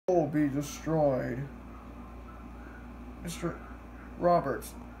will be destroyed. Mr.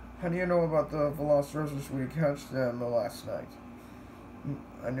 Roberts, how do you know about the Velociraptors we catch them last night?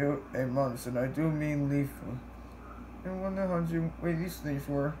 I knew a month, and I do mean Leafu. And when the hunting way these things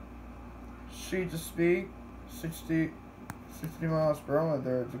were, she to speak, 60 miles per hour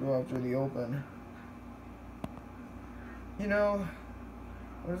there to go after the open. You know,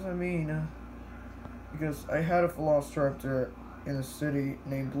 what does that mean? Because I had a Velociraptor in the city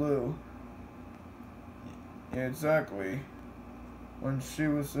named Blue. Yeah, exactly. When she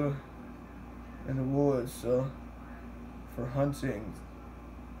was in the woods for hunting.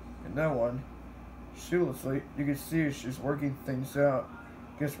 And that one, she looks like you can see she's working things out.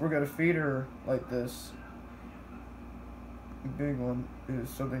 Guess we're gonna feed her like this. The big one is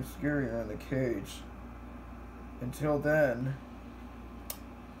something scarier in the cage. Until then,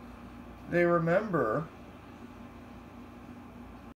 they remember